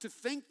us, to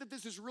think that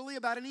this is really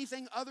about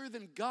anything other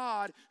than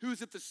God, who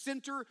is at the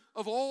center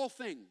of all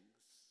things.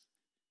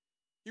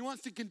 He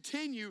wants to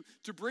continue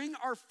to bring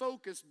our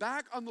focus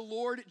back on the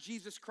Lord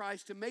Jesus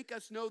Christ, to make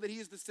us know that he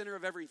is the center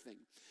of everything.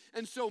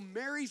 And so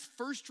Mary's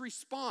first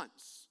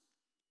response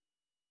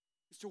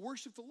is to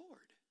worship the Lord.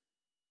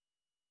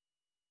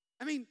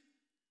 I mean,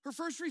 her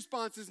first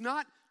response is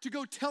not to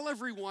go tell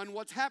everyone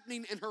what's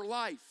happening in her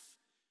life.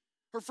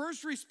 Her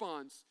first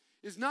response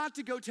is not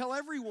to go tell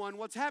everyone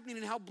what's happening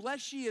and how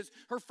blessed she is.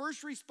 Her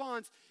first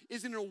response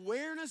is an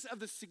awareness of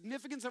the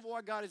significance of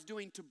what God is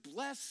doing to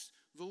bless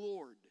the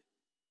Lord.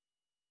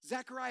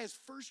 Zechariah's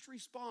first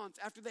response,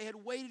 after they had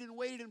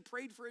waited and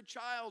prayed for a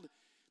child,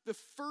 the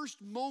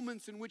first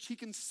moments in which he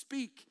can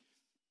speak,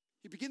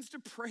 he begins to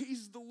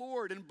praise the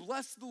Lord and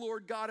bless the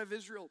Lord God of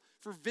Israel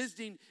for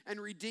visiting and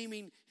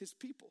redeeming his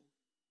people.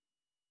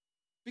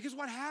 Because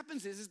what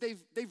happens is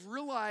they've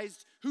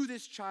realized who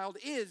this child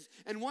is.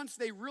 And once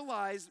they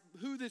realize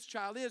who this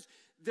child is,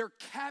 they're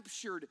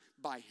captured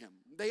by him.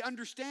 They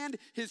understand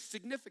his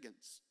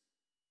significance.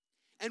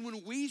 And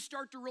when we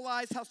start to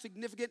realize how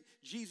significant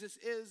Jesus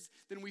is,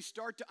 then we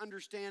start to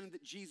understand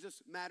that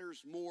Jesus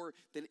matters more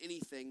than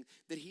anything,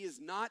 that he is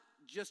not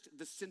just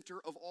the center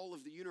of all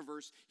of the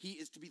universe, he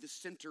is to be the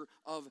center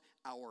of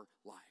our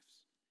lives.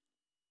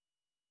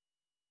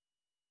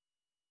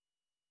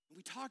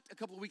 We talked a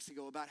couple of weeks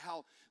ago about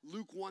how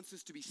Luke wants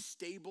us to be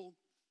stable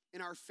in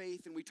our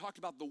faith, and we talked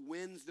about the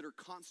winds that are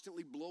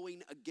constantly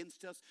blowing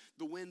against us,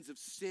 the winds of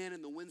sin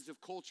and the winds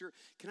of culture.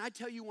 Can I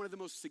tell you one of the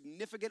most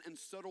significant and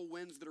subtle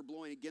winds that are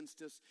blowing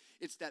against us?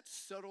 It's that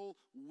subtle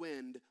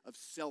wind of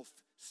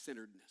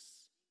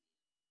self-centeredness.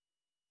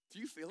 Do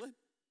you feel it?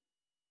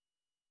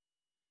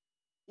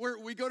 Where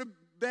we go to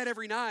bed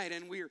every night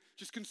and we're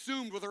just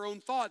consumed with our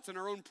own thoughts and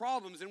our own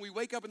problems, and we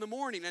wake up in the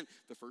morning and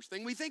the first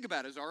thing we think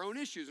about is our own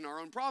issues and our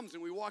own problems,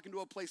 and we walk into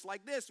a place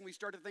like this and we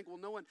start to think, well,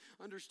 no one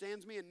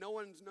understands me and no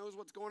one knows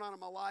what's going on in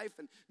my life,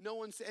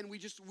 and we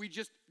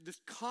just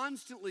this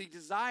constantly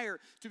desire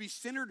to be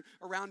centered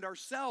around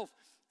ourselves.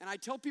 And I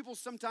tell people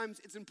sometimes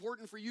it's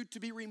important for you to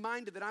be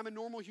reminded that I'm a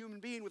normal human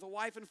being with a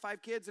wife and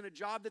 5 kids and a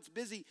job that's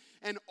busy.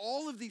 And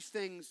all of these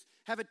things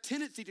have a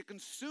tendency to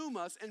consume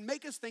us and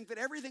make us think that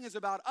everything is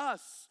about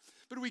us.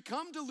 But we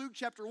come to Luke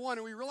chapter 1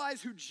 and we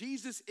realize who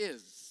Jesus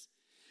is.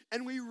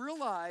 And we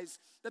realize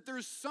that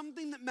there's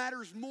something that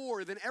matters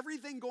more than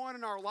everything going on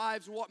in our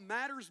lives. What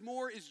matters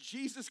more is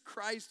Jesus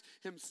Christ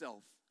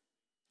himself.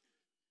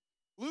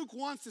 Luke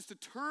wants us to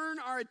turn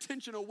our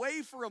attention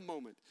away for a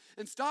moment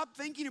and stop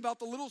thinking about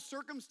the little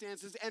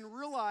circumstances and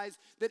realize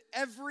that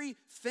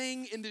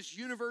everything in this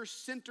universe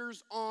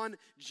centers on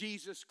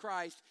Jesus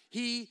Christ.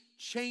 He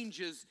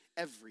changes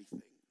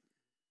everything.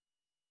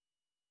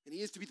 And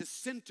he is to be the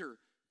center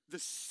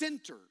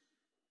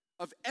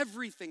of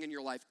everything in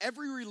your life.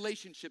 Every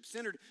relationship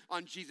centered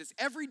on Jesus.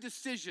 Every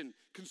decision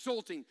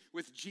consulting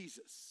with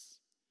Jesus.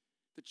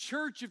 The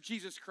church of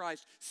Jesus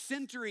Christ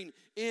centering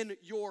in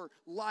your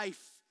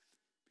life.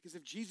 Because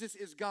if Jesus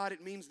is God,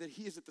 it means that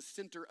he is at the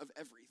center of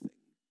everything.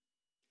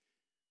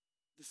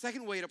 The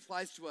second way it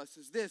applies to us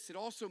is this. It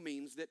also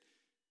means that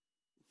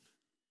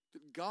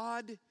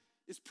God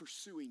is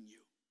pursuing you.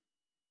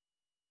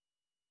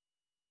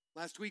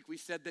 Last week we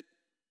said that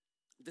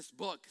this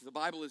book, the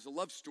Bible, is a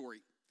love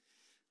story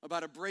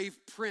about a brave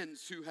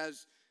prince who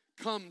has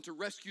come to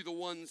rescue the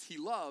ones he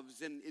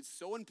loves. And it's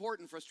so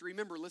important for us to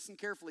remember, listen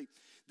carefully,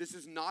 this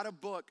is not a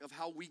book of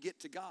how we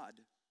get to God.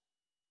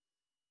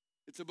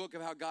 It's a book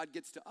of how God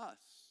gets to us.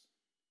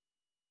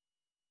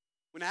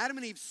 When Adam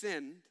and Eve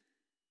sinned,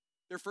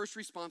 their first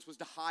response was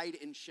to hide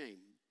in shame.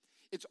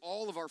 It's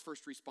all of our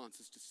first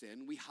responses to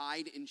sin. We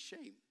hide in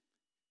shame.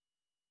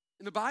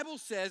 And the Bible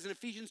says in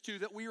Ephesians 2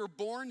 that we were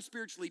born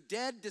spiritually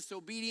dead,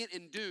 disobedient,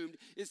 and doomed.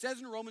 It says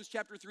in Romans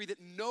chapter 3 that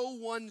no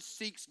one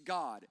seeks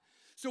God.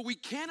 So we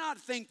cannot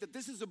think that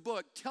this is a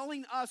book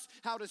telling us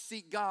how to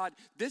seek God.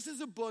 This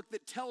is a book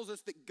that tells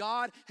us that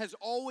God has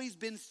always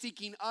been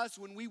seeking us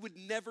when we would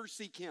never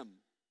seek him.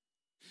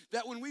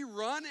 That when we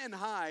run and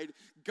hide,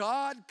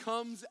 God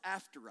comes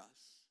after us.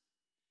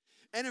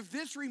 And if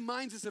this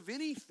reminds us of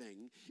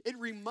anything, it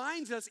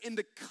reminds us in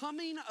the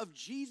coming of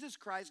Jesus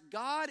Christ,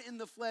 God in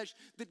the flesh,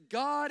 that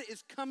God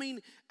is coming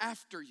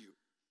after you.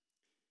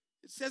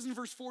 It says in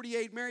verse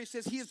 48, Mary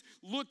says, he has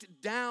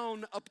looked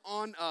down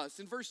upon us.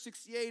 In verse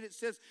 68, it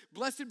says,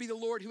 blessed be the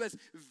Lord who has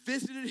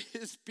visited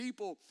his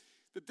people.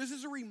 That this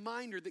is a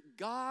reminder that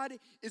God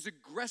is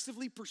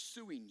aggressively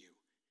pursuing you.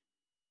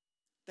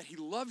 That he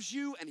loves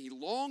you and he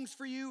longs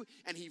for you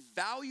and he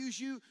values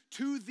you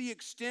to the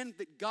extent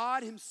that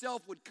God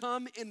himself would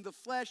come in the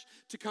flesh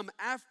to come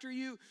after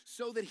you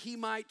so that he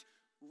might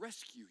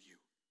rescue you.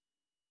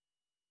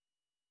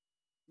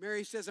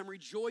 Mary says, I'm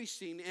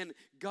rejoicing in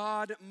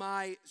God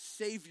my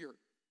Savior.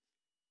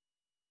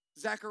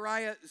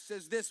 Zechariah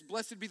says this,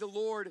 blessed be the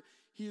Lord,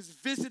 he has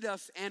visited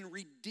us and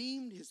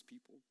redeemed his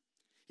people.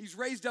 He's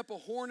raised up a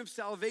horn of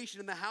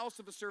salvation in the house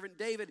of a servant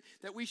David,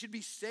 that we should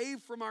be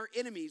saved from our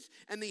enemies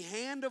and the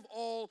hand of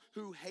all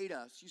who hate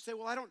us. You say,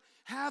 well, I don't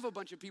have a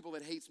bunch of people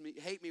that hate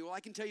me. Well, I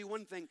can tell you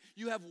one thing.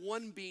 You have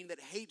one being that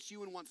hates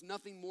you and wants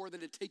nothing more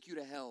than to take you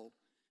to hell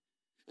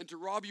and to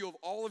rob you of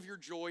all of your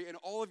joy and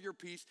all of your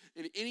peace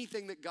in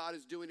anything that God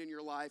is doing in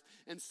your life.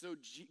 And so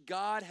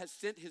God has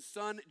sent his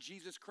son,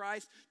 Jesus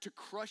Christ, to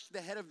crush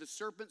the head of the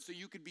serpent so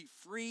you could be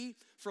free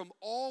from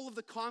all of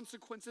the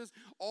consequences,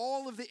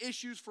 all of the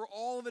issues for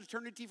all of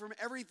eternity, from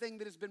everything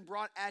that has been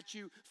brought at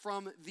you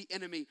from the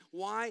enemy.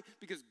 Why?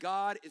 Because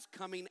God is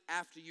coming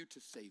after you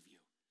to save you.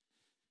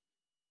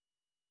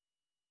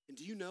 And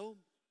do you know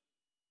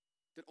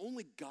that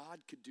only God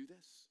could do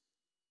this?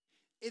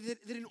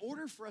 That in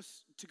order for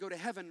us to go to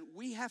heaven,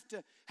 we have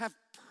to have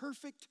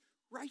perfect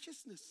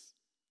righteousness.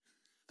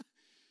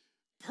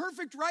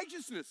 Perfect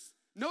righteousness,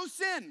 no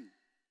sin.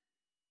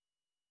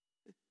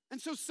 And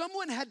so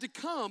someone had to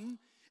come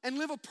and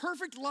live a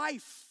perfect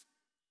life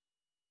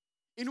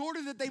in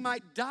order that they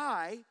might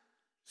die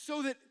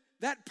so that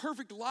that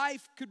perfect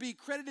life could be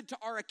credited to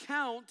our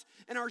account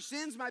and our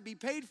sins might be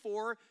paid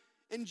for.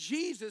 And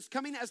Jesus,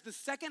 coming as the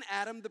second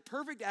Adam, the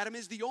perfect Adam,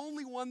 is the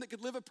only one that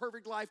could live a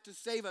perfect life to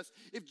save us.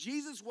 If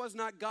Jesus was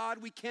not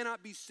God, we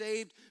cannot be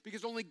saved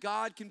because only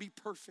God can be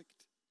perfect.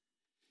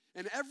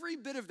 And every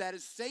bit of that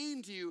is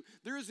saying to you,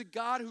 there is a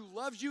God who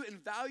loves you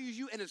and values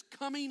you and is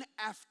coming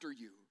after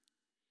you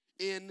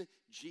in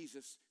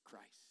Jesus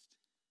Christ.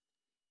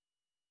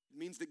 It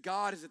means that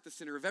God is at the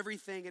center of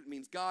everything. It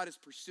means God is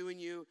pursuing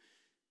you.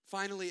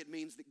 Finally, it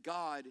means that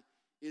God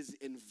is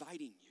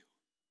inviting you.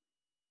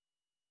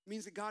 It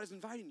means that God is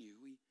inviting you.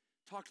 We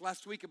talked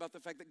last week about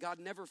the fact that God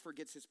never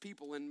forgets his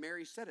people, and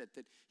Mary said it,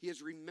 that he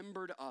has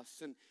remembered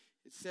us. And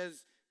it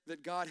says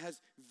that God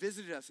has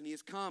visited us and he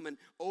has come. And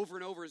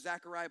over,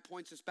 Zechariah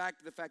points us back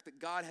to the fact that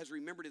God has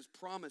remembered his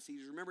promise.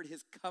 He's remembered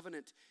his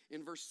covenant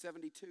in verse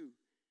 72.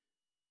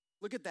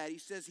 Look at that. He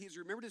says he's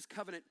remembered his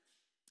covenant,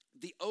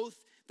 the oath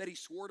that he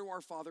swore to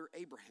our father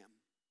Abraham.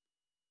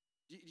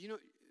 You know,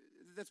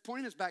 that's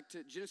pointing us back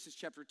to Genesis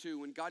chapter 2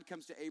 when God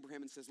comes to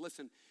Abraham and says,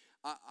 listen,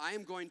 I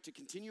am going to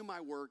continue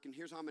my work, and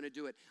here's how I'm going to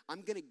do it.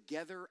 I'm going to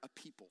gather a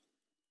people.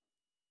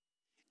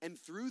 And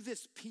through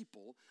this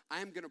people, I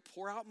am going to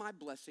pour out my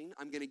blessing,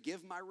 I'm going to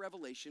give my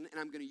revelation, and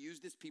I'm going to use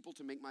this people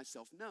to make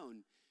myself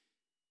known.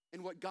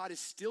 And what God is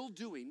still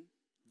doing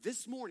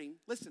this morning,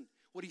 listen,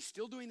 what he's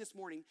still doing this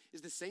morning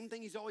is the same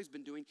thing he's always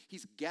been doing.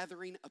 He's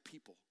gathering a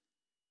people.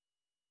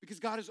 Because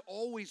God has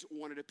always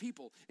wanted a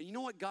people. And you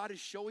know what God is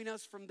showing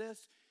us from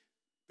this?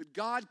 That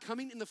God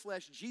coming in the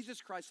flesh,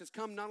 Jesus Christ, has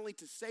come not only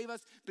to save us,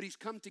 but he's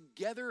come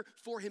together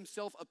for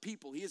himself a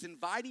people. He is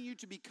inviting you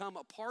to become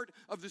a part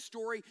of the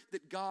story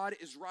that God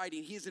is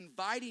writing. He is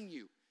inviting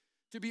you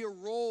to be a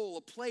role,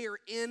 a player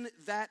in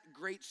that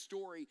great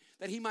story,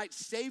 that he might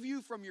save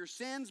you from your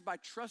sins by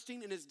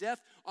trusting in his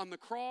death on the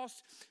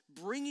cross,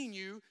 bringing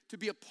you to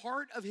be a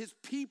part of his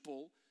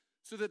people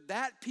so that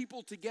that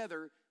people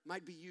together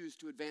might be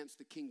used to advance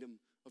the kingdom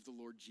of the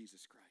Lord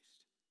Jesus Christ.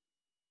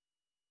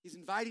 He's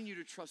inviting you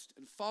to trust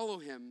and follow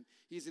him.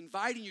 He's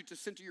inviting you to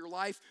center your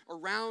life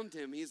around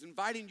him. He's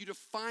inviting you to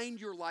find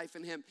your life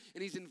in him.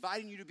 And he's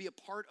inviting you to be a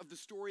part of the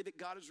story that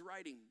God is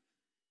writing.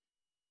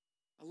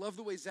 I love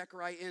the way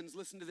Zechariah ends.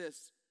 Listen to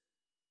this.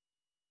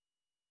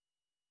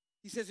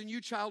 He says, and you,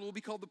 child, will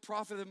be called the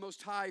prophet of the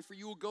Most High, for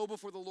you will go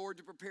before the Lord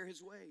to prepare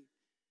his way,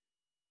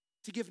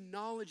 to give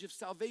knowledge of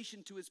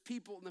salvation to his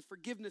people and the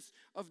forgiveness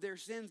of their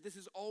sins. This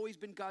has always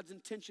been God's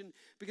intention,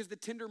 because the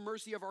tender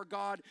mercy of our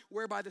God,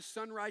 whereby the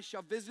sunrise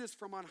shall visit us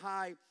from on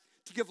high,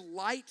 to give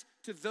light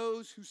to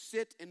those who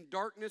sit in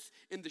darkness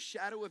in the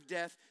shadow of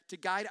death, to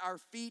guide our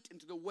feet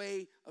into the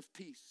way of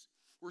peace.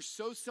 We're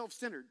so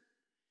self-centered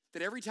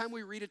that every time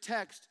we read a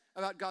text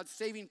about God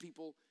saving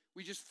people,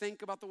 we just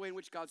think about the way in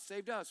which God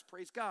saved us.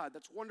 Praise God.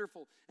 That's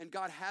wonderful. And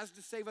God has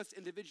to save us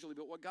individually.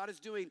 But what God is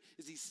doing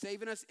is he's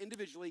saving us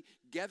individually,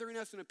 gathering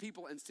us in a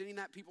people, and sending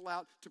that people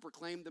out to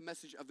proclaim the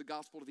message of the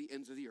gospel to the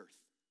ends of the earth.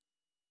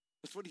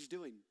 That's what he's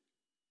doing.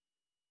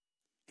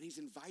 And he's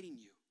inviting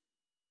you,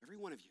 every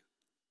one of you,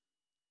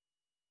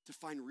 to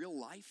find real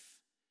life,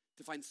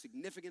 to find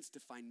significance, to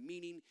find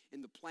meaning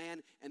in the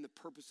plan and the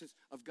purposes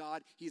of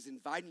God. He is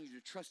inviting you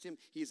to trust him.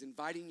 He is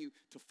inviting you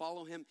to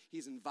follow him. He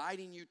is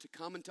inviting you to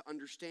come and to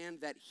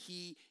understand that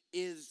he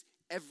is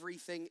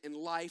everything in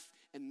life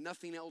and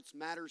nothing else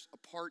matters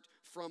apart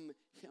from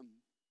him.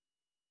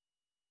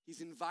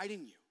 He's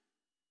inviting you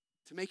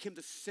to make him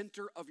the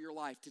center of your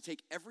life, to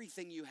take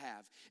everything you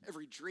have,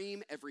 every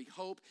dream, every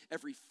hope,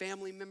 every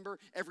family member,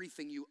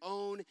 everything you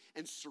own,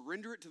 and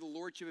surrender it to the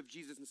lordship of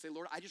Jesus and say,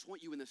 Lord, I just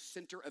want you in the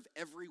center of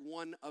every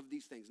one of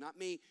these things. Not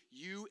me,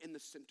 you in the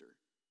center.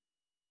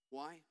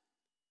 Why?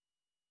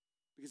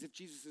 Because if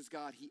Jesus is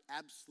God, he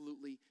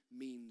absolutely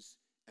means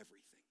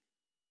everything.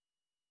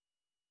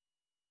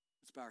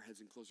 Let's bow our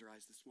heads and close our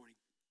eyes this morning.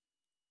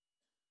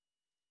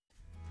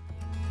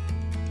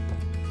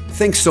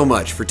 Thanks so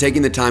much for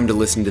taking the time to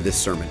listen to this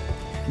sermon.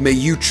 May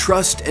you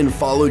trust and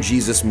follow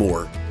Jesus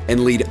more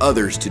and lead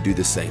others to do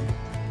the same.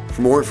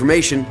 For more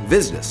information,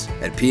 visit us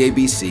at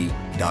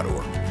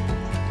pabc.org.